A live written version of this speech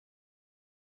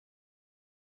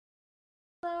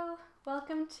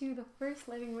Welcome to the first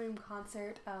Living Room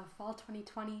concert of Fall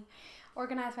 2020,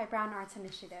 organized by Brown Arts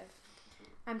Initiative.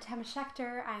 I'm Temma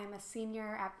Schaechter. I am a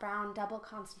senior at Brown, double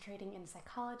concentrating in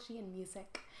psychology and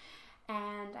music,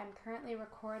 and I'm currently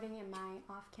recording in my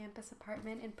off-campus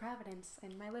apartment in Providence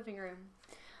in my living room.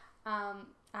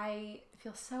 I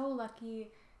feel so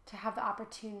lucky to have the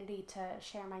opportunity to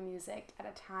share my music at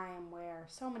a time where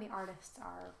so many artists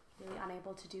are really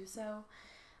unable to do so,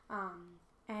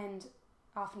 and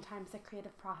oftentimes the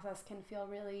creative process can feel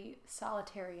really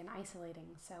solitary and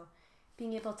isolating. So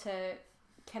being able to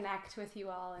connect with you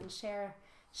all and share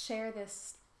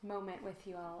this moment with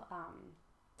you all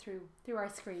through our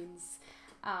screens,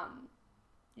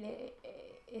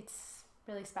 it's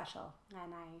really special,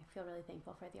 and I feel really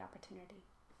thankful for the opportunity.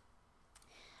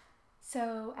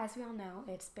 So as we all know,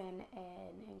 it's been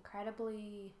an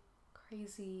incredibly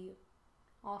crazy,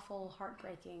 awful,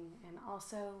 heartbreaking, and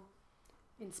also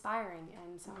inspiring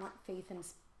and somewhat faith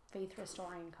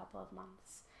restoring couple of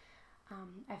months.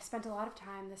 I've spent a lot of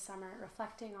time this summer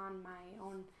reflecting on my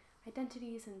own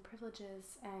identities and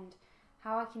privileges and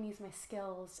how I can use my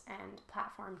skills and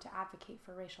platform to advocate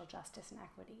for racial justice and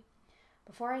equity.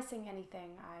 Before I sing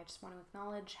anything, I just want to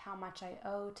acknowledge how much I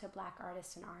owe to Black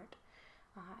artists and art,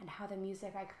 and how the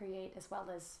music I create, as well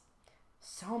as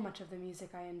so much of the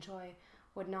music I enjoy,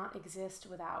 would not exist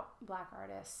without Black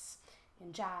artists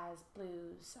in jazz,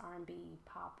 blues, R&B,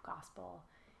 pop, gospel,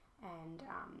 and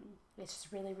it's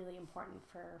just really, really important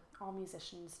for all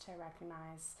musicians to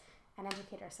recognize and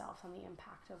educate ourselves on the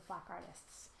impact of Black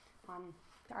artists on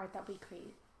the art that we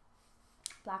create.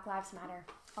 Black Lives Matter,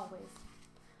 always.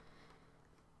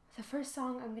 The first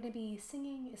song I'm going to be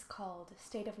singing is called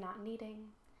State of Not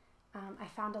Needing. I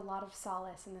found a lot of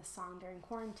solace in this song during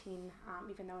quarantine,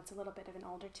 even though it's a little bit of an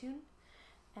older tune,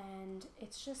 and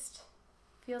it's just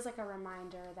feels like a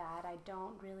reminder that I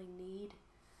don't really need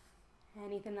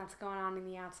anything that's going on in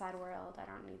the outside world. I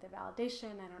don't need the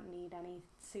validation. I don't need any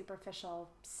superficial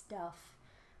stuff,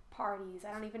 parties.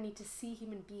 I don't even need to see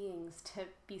human beings to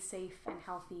be safe and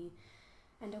healthy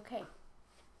and okay.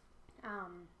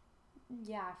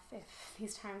 If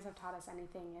these times have taught us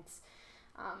anything, it's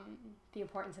the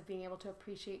importance of being able to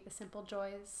appreciate the simple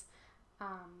joys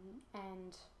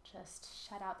and just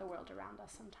shut out the world around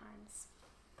us sometimes.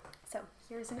 So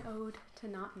here's an ode to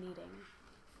not needing.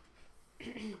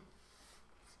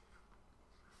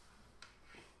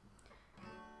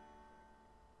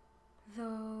 The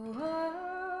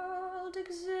world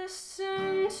exists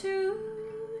in two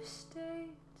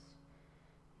states,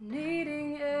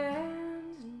 needing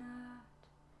and not,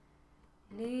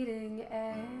 needing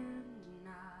and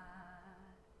not.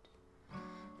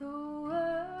 The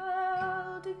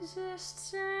world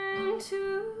exists in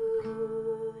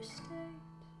two states,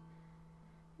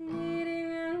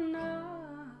 needing and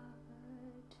not,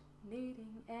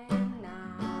 needing and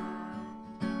not.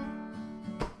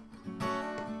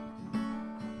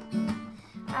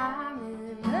 I'm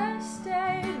in a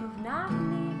state of not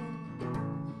needing.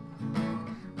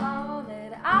 All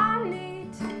that I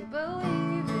need to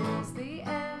believe is the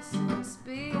essence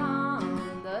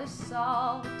beyond the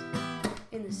salt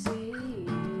in the sea.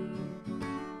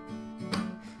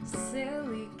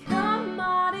 Silly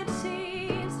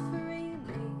commodities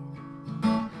freely,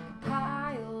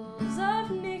 piles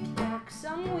of knickknacks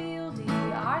unwieldy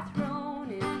are thrown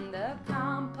in the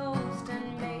compost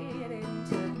and made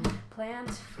into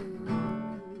plant food.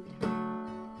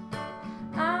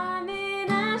 I'm in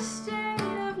a state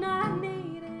of not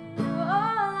needing.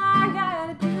 All I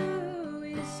gotta do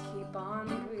is keep on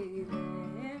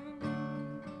breathing.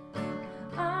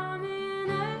 I'm in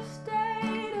a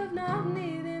state of not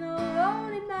needing,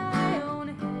 alone in my own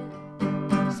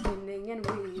head, spinning and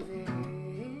weaving.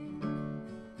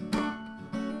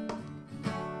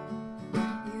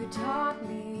 You taught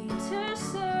me to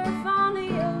surf on the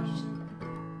ocean,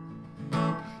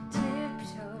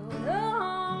 tiptoed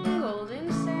along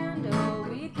golden sand. Oh,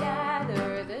 we'd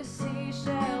gather the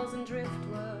seashells and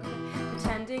driftwood,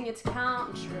 pretending it's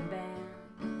contraband.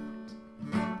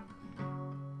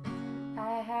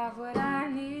 I have what I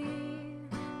need,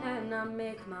 and I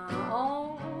make my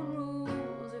own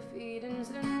rules. If Eden's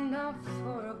enough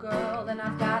for a girl, then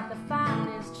I've got the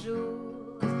finest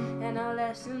jewels and a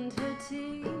lesson to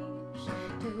teach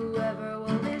to whoever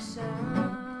will listen.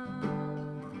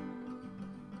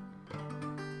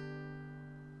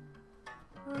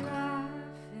 Laugh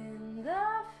in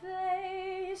the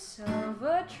face of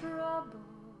a trouble.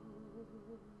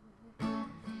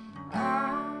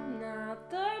 I'm not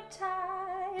the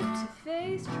type to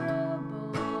face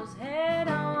troubles head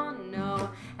on. No,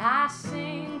 I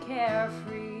sing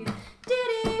carefree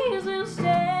ditties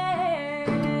instead.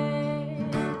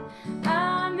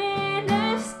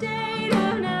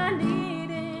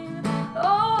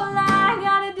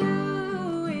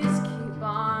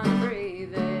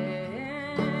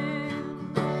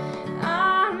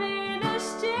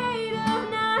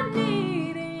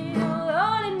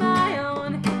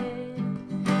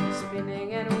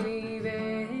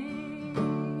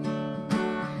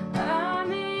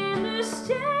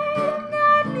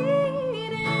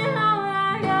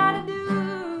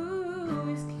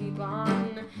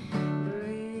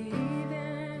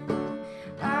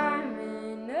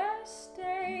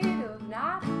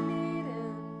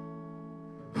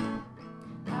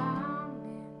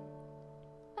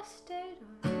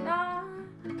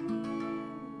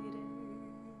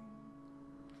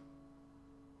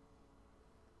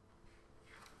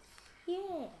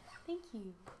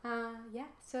 you. Yeah,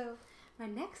 so my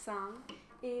next song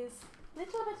is a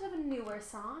little bit of a newer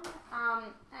song,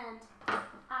 and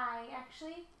I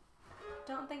actually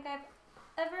don't think I've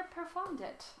ever performed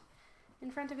it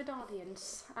in front of an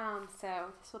audience,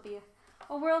 so this will be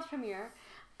a world premiere,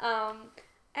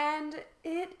 and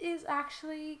it is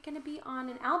actually going to be on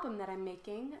an album that I'm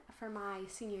making for my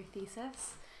senior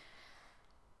thesis,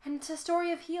 and it's a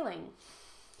story of healing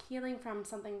from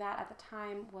something that at the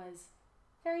time was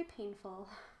very painful,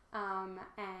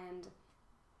 and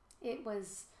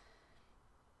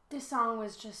this song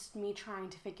was just me trying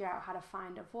to figure out how to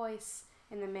find a voice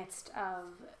in the midst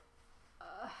of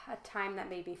a time that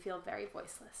made me feel very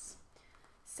voiceless.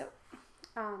 So,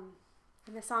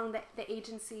 in the song, the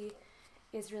agency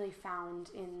is really found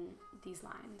in these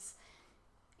lines.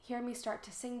 Hear me start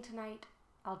to sing tonight,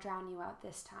 I'll drown you out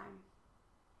this time.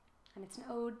 And it's an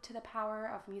ode to the power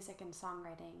of music and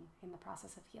songwriting in the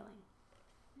process of healing.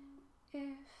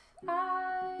 If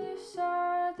I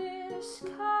saw this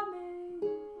coming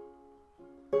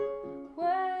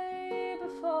way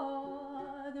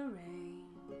before the rain,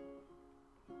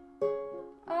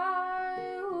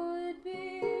 I would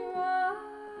be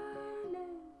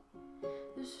running.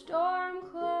 The storm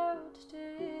clouds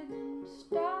didn't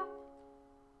stop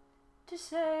to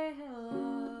say hello.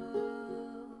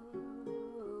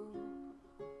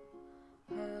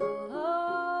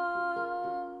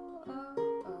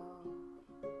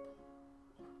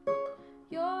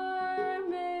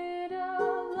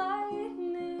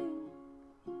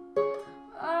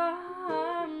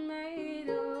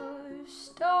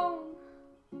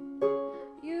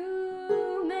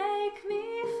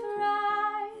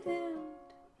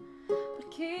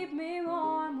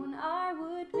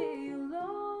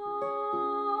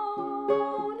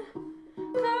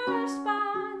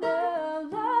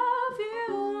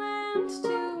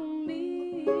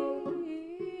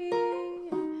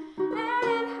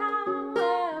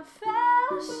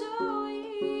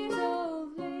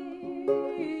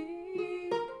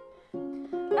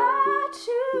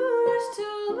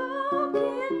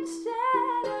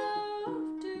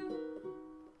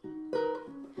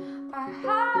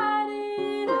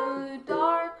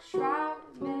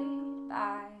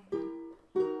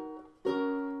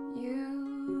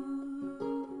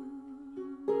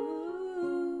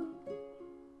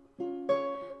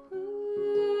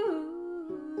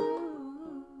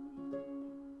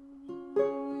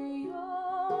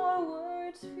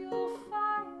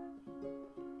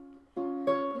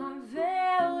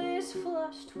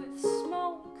 With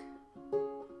smoke,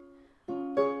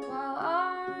 while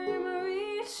I'm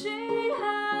reaching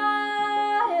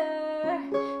higher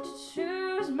to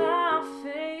choose my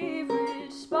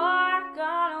favorite spark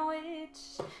on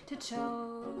which to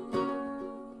choke,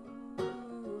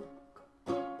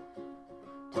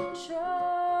 to choke.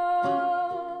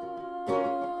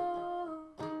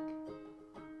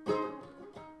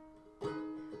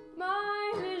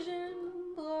 My vision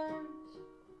blurs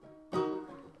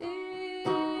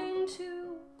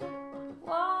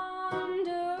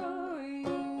wandering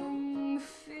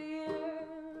fear.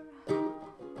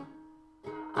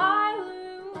 I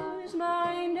lose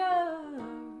my nerve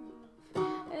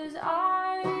as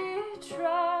I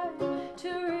try to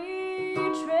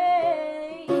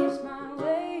retrace my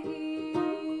way.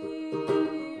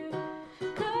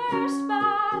 Cursed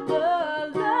by the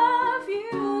love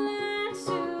you lent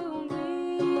to me,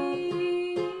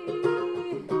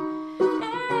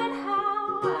 and how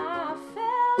I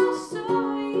fell so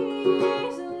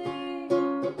easily.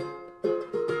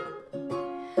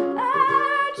 I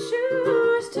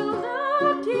choose to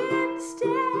look instead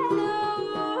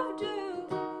of do.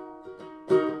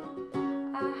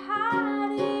 I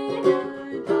hide in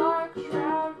a dark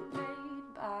shroud made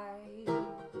by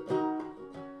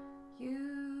you.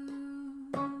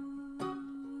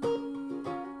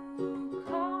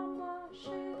 Calm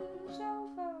washes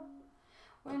over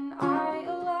when I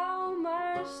allow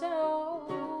myself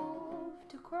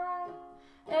to cry,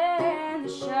 and the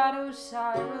shadows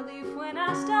sigh relief when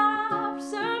I stop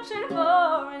searching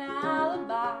for an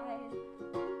alibi.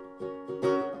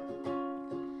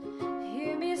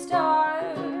 Hear me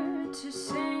start to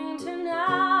sing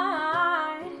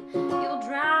tonight, you'll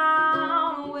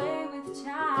drown away with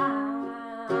time.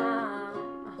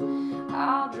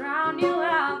 I'll drown you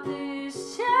out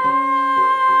this time.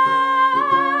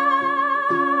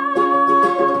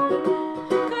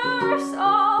 Curse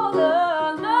all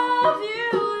the love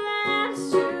you lent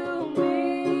to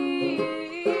me.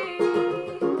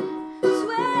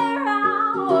 Swear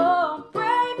I'll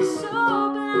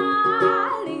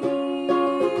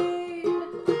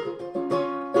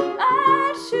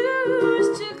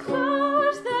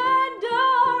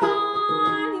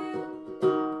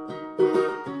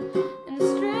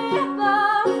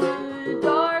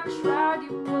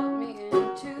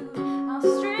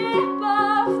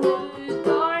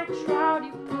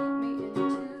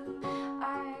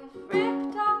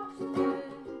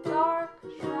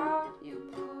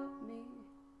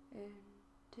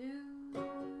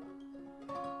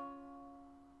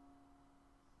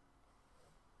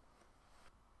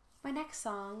My next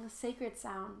song, Sacred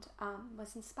Sound,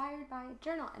 was inspired by a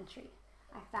journal entry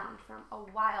I found from a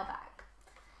while back.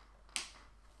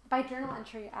 By journal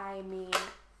entry, I mean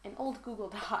an old Google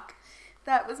Doc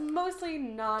that was mostly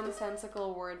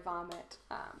nonsensical word vomit.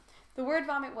 The word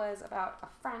vomit was about a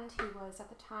friend who was at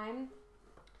the time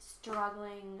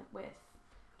struggling with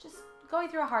just going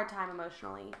through a hard time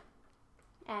emotionally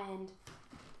and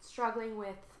struggling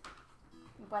with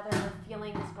whether her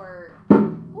feelings were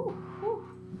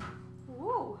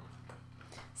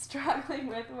struggling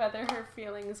with whether her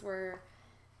feelings were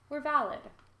valid.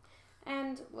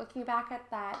 And looking back at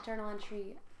that journal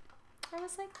entry, I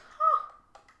was like,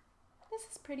 this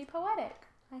is pretty poetic.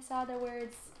 I saw the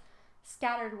words,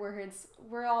 scattered words,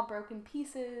 we're all broken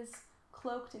pieces,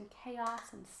 cloaked in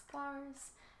chaos and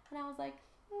scars. And I was like,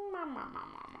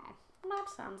 that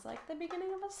sounds like the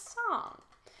beginning of a song.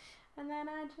 And then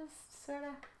I just sort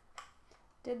of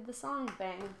did the song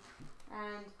thing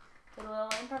and did a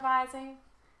little improvising,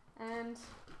 and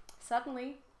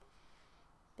suddenly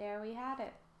there we had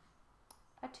it,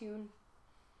 a tune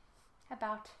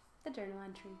about the journal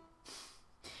entry.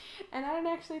 And I don't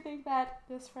actually think that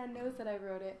this friend knows that I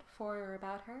wrote it for or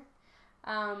about her,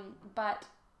 but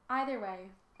either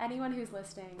way, anyone who's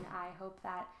listening, I hope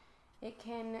that it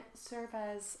can serve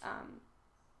as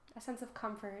a sense of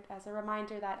comfort, as a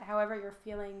reminder that however you're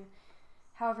feeling,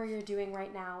 however you're doing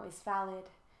right now is valid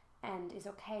and is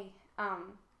okay,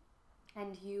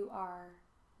 and you are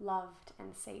loved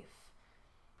and safe.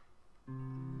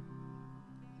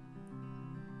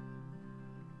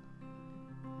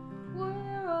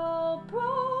 We're all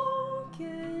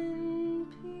broken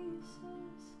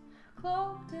pieces,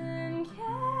 cloaked in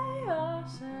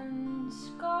chaos and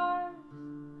scars,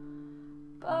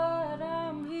 but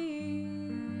I'm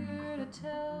here to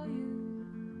tell you,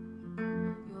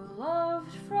 you're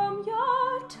loved from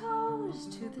your toes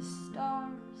to the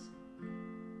stars.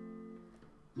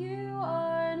 You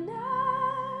are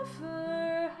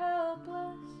never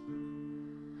helpless,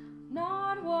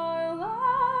 not while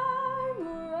I'm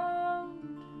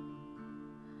around.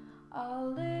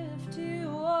 I'll lift you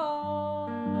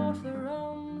off the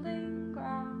rumbling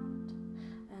ground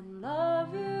and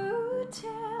love you till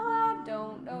I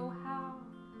don't know how.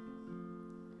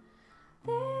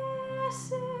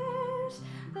 This is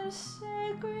the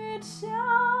sacred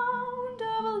sound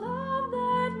of a love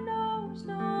that knows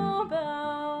no bound.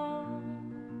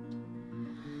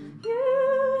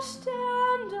 You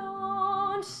stand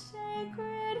on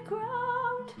sacred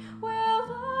ground where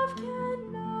love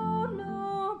can know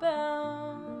no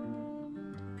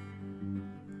bound.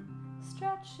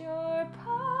 Stretch your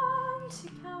palm to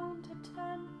count to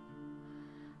 10,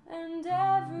 and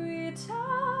every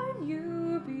time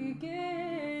you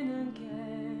begin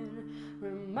again,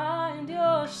 remind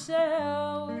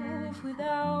yourself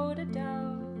without a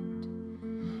doubt,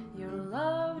 you're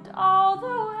loved all the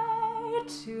way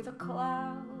to the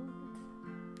clouds.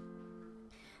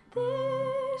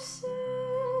 This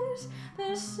is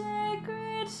the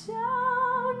sacred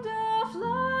sound of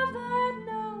love that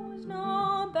knows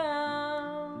no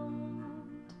bound.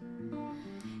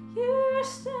 You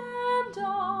stand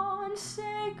on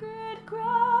sacred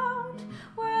ground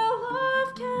where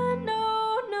love can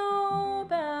know no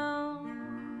bound.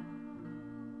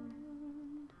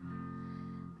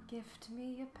 Gift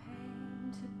me a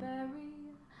pain to bury,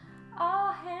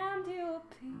 I'll hand you a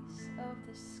piece of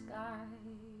the sky,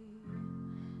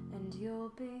 and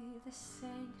you'll be the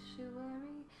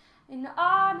sanctuary an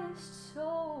honest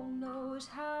soul knows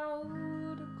how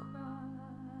to cry.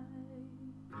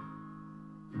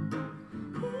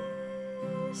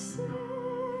 This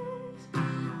is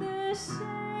the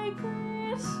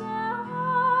sacred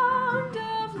sound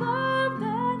of love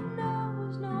that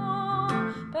knows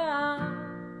no bound.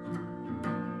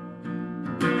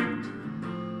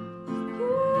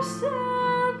 You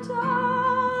stand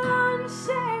on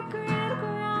sacred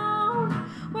ground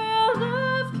where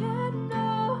love can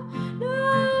know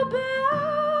no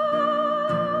bounds.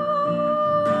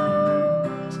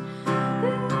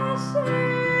 This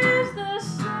is the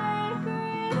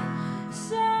sacred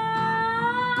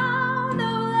sound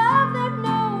of love that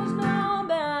knows no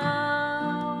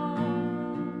bound.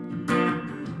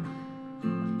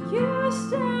 You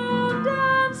stand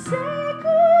on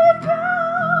sacred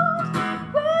ground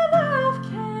where love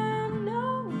can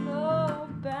know no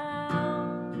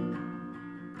bound.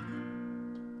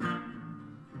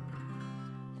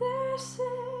 This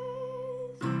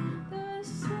is the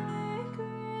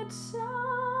sacred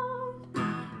sound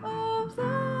of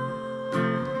love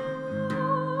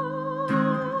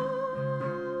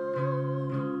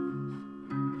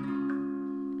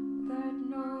that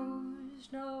knows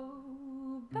no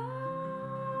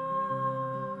bounds.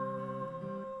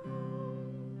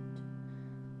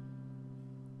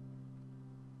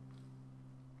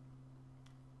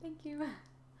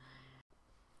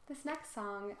 This next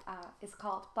song is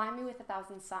called Blind Me with a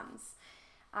Thousand Suns.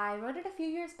 I wrote it a few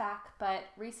years back, but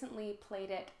recently played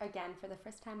it again for the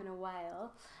first time in a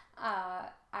while.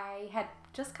 I had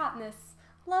just gotten this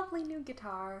lovely new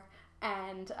guitar,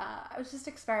 and I was just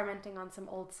experimenting on some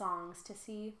old songs to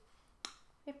see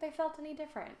if they felt any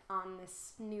different on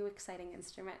this new exciting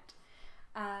instrument.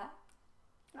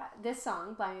 This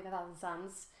song, Blind Me with a Thousand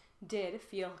Suns, did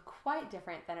feel quite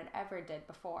different than it ever did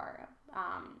before.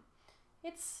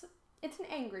 It's an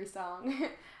angry song,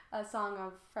 a song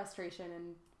of frustration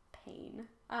and pain,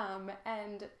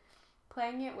 and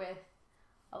playing it with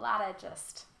a lot of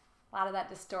that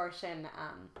distortion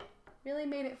really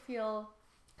made it feel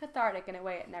cathartic in a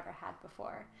way it never had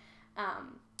before.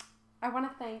 I want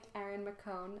to thank Erin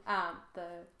McCone,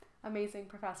 the amazing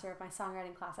professor of my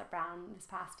songwriting class at Brown this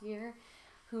past year,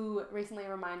 who recently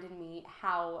reminded me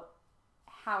how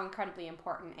incredibly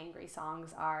important angry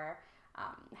songs are,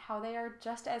 how they are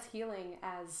just as healing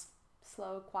as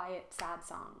slow, quiet, sad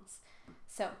songs.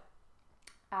 So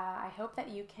I hope that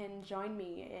you can join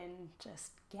me in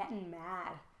just getting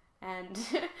mad and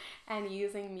and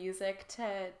using music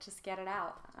to just get it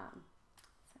out.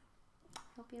 So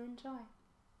hope you enjoy.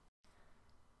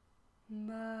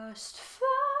 Must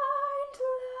find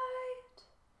light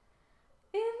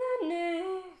in the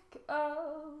nick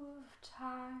of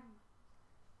time.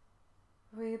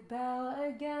 Rebel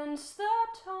against the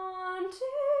taunting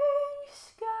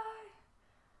sky.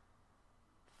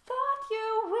 Thought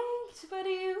you winked, but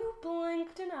you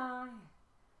blinked an eye.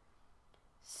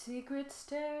 Secret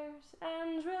stares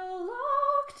and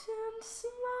reluctant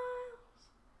smiles.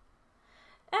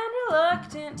 And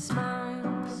reluctant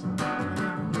smiles.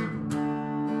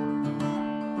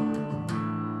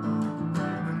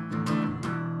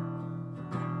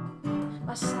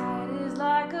 My sight is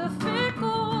like a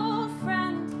fickle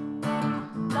friend,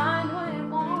 blind when it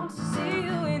wants to see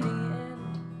you in the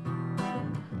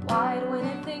end, wide when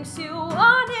it thinks you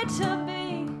want it to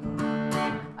be.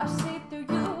 I see through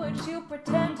you what you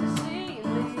pretend to see in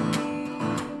me.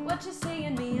 What you see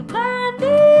in me, blind me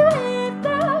with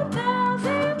a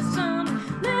thousand suns.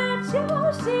 Let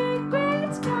your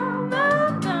secrets come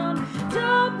undone.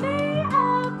 Dope me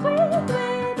up with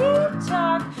witty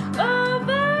talk.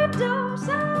 Overdose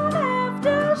on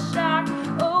aftershock.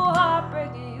 Oh,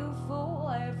 heartbreaker, you fool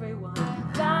everyone.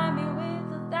 Blind me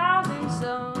with a thousand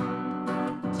suns.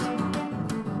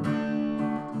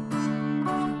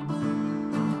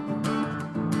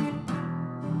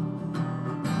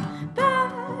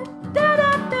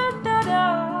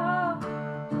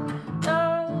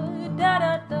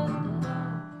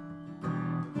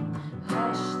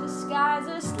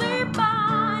 Asleep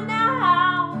by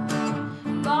now,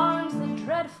 barns the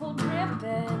dreadful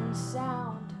dripping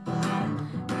sound.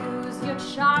 Use your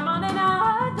charm on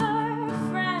another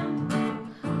friend,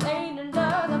 laying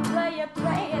under the play,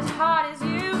 play as hard as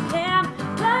you can.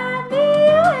 Blind me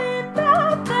with a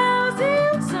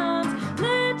thousand suns.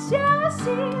 Let your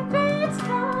secrets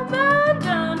come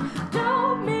undone.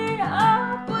 Dope me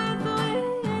up with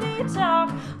witty talk.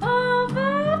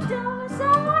 Overdose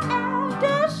on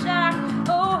aftershock.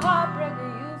 Oh, heartbreaker,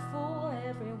 you fool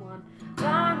everyone.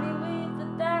 Blind me with a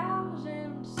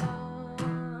thousand suns.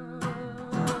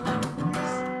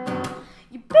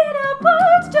 You bitter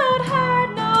words don't hurt,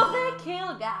 no, they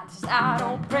kill. God says I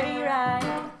don't pray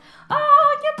right.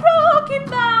 Oh, your broken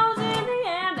vows in the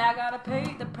end, I gotta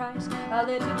pay the price. I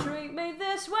let you treat me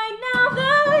this way now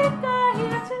that we're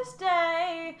here to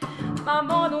stay. My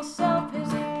mortal self has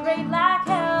prayed like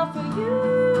hell for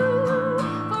you.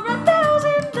 For a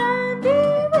thousand blind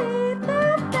me with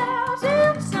a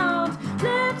thousand songs.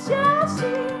 Let your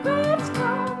secrets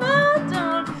come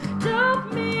undone.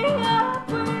 Dope me up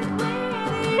with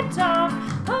witty talk.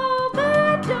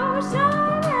 Overdose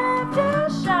on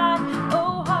aftershock.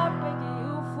 Oh, heartbreaker,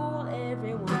 you fool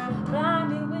everyone. Blind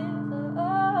me with a,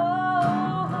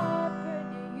 oh,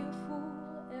 heartbreaker, you fool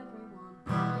everyone.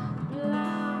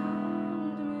 Blind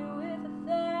me with a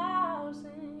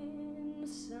thousand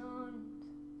suns.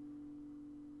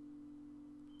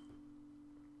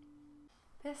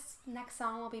 This next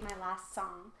song will be my last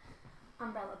song,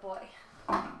 Umbrella Boy.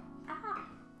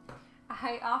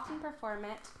 I often perform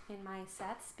it in my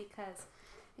sets because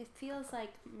it feels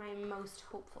like my most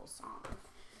hopeful song.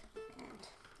 And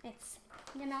it's,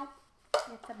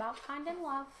 it's about finding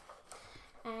love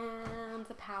and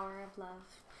the power of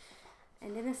love.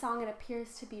 And in the song it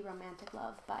appears to be romantic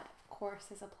love, but of course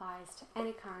this applies to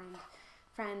any kind,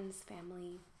 friends,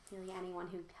 family, really anyone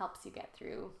who helps you get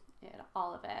through it,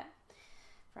 all of it.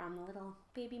 From the little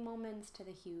baby moments to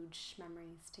the huge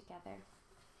memories together.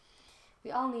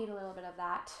 We all need a little bit of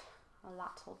that, a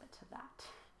lot bit of that.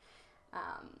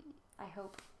 I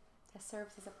hope this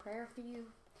serves as a prayer for you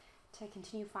to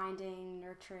continue finding,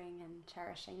 nurturing, and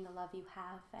cherishing the love you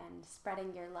have and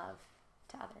spreading your love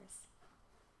to others.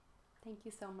 Thank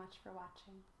you so much for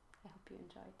watching. I hope you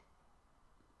enjoyed.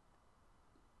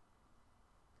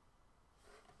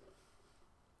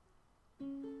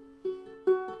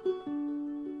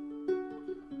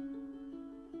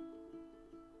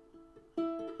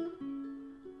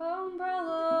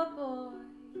 Umbrella boy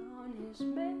on his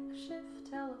makeshift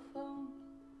telephone.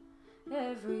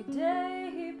 Every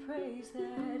day he prays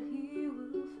that he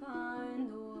will find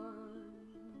the one.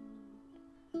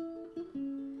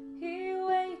 He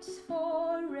waits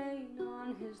for rain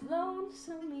on his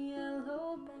lonesome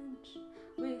yellow bench.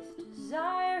 With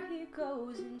desire he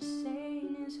goes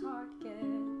insane, his heart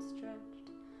gets drenched.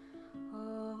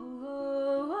 Oh,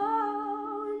 oh,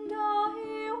 oh, and all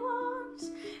he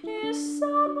wants is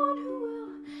someone who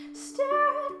will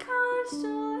stare at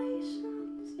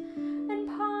constellations and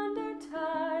ponder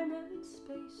time and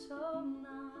space all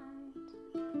night.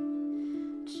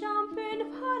 Jump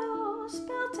in puddles,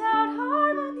 belt out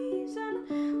harmonies, and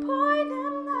point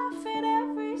and laugh at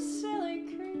every silly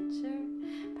creature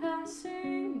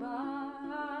passing by.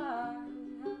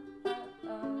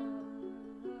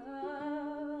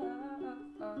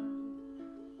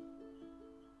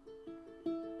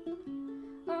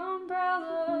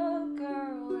 Umbrella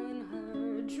girl in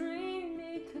her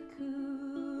dreamy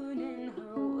cocoon, in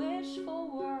her wishful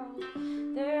world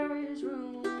there is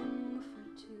room for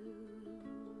two.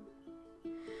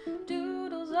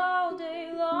 Doodles all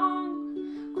day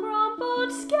long,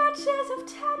 crumpled sketches of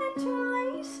 10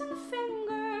 interlacing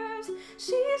fingers.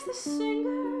 She's the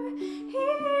singer,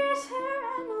 here's her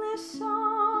endless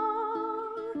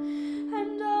song,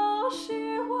 and all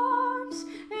she wants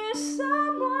is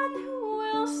someone who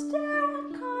will stare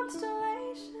at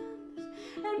constellations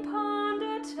and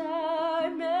ponder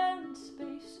time and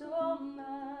space all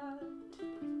night.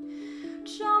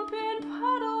 Jump in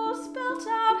puddles, belt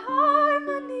out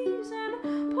harmonies, and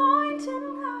point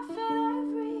and laugh at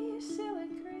every silly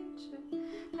creature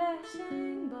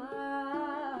passing by.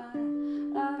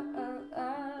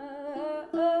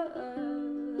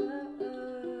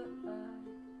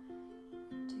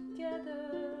 Together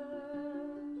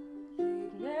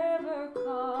they'd never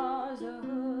cause a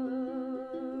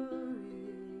hurricane.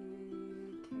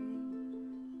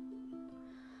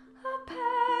 A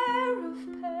pair of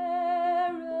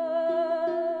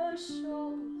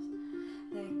parasols,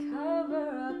 they cover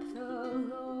up the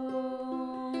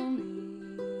lonely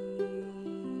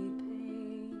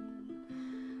pain.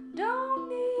 Don't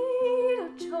need a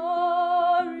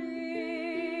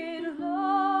torrid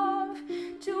love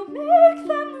to make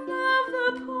them love the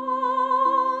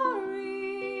pouring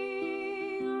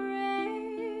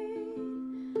rain.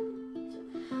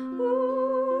 Ooh,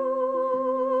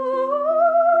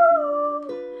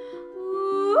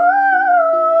 ooh,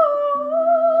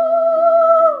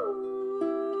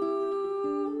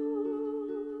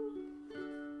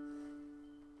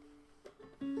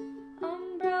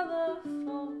 umbrella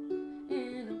folk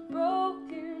in a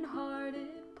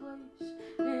broken-hearted place,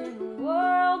 in a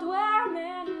world where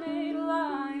man-made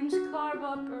lines carve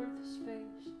up Earth's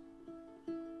face.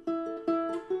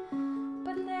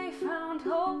 But they found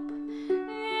hope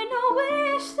in a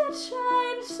wish that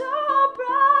shines so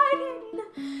bright,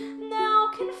 and now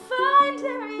can find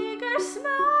their eager,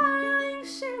 smiling,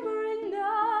 shimmering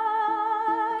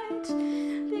night,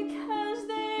 because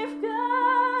they've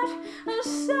got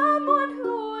someone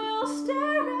who will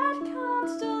stare at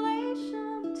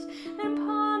constellations and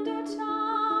ponder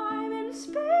time and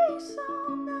space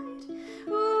all night.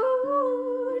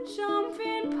 Ooh, jump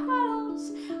in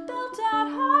puddles, belt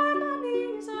out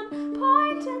harmonies, and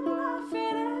point and laugh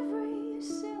at every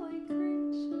silly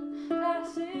creature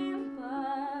passing by.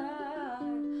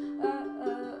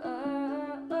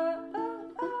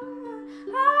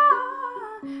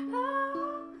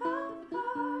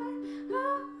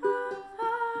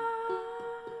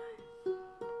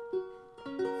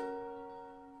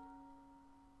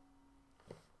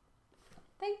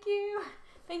 Thank you.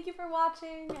 Thank you for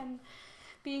watching and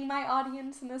being my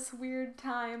audience in this weird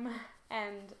time.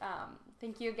 And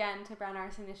thank you again to Brown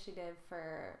Arts Initiative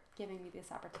for giving me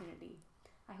this opportunity.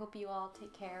 I hope you all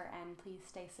take care and please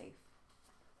stay safe.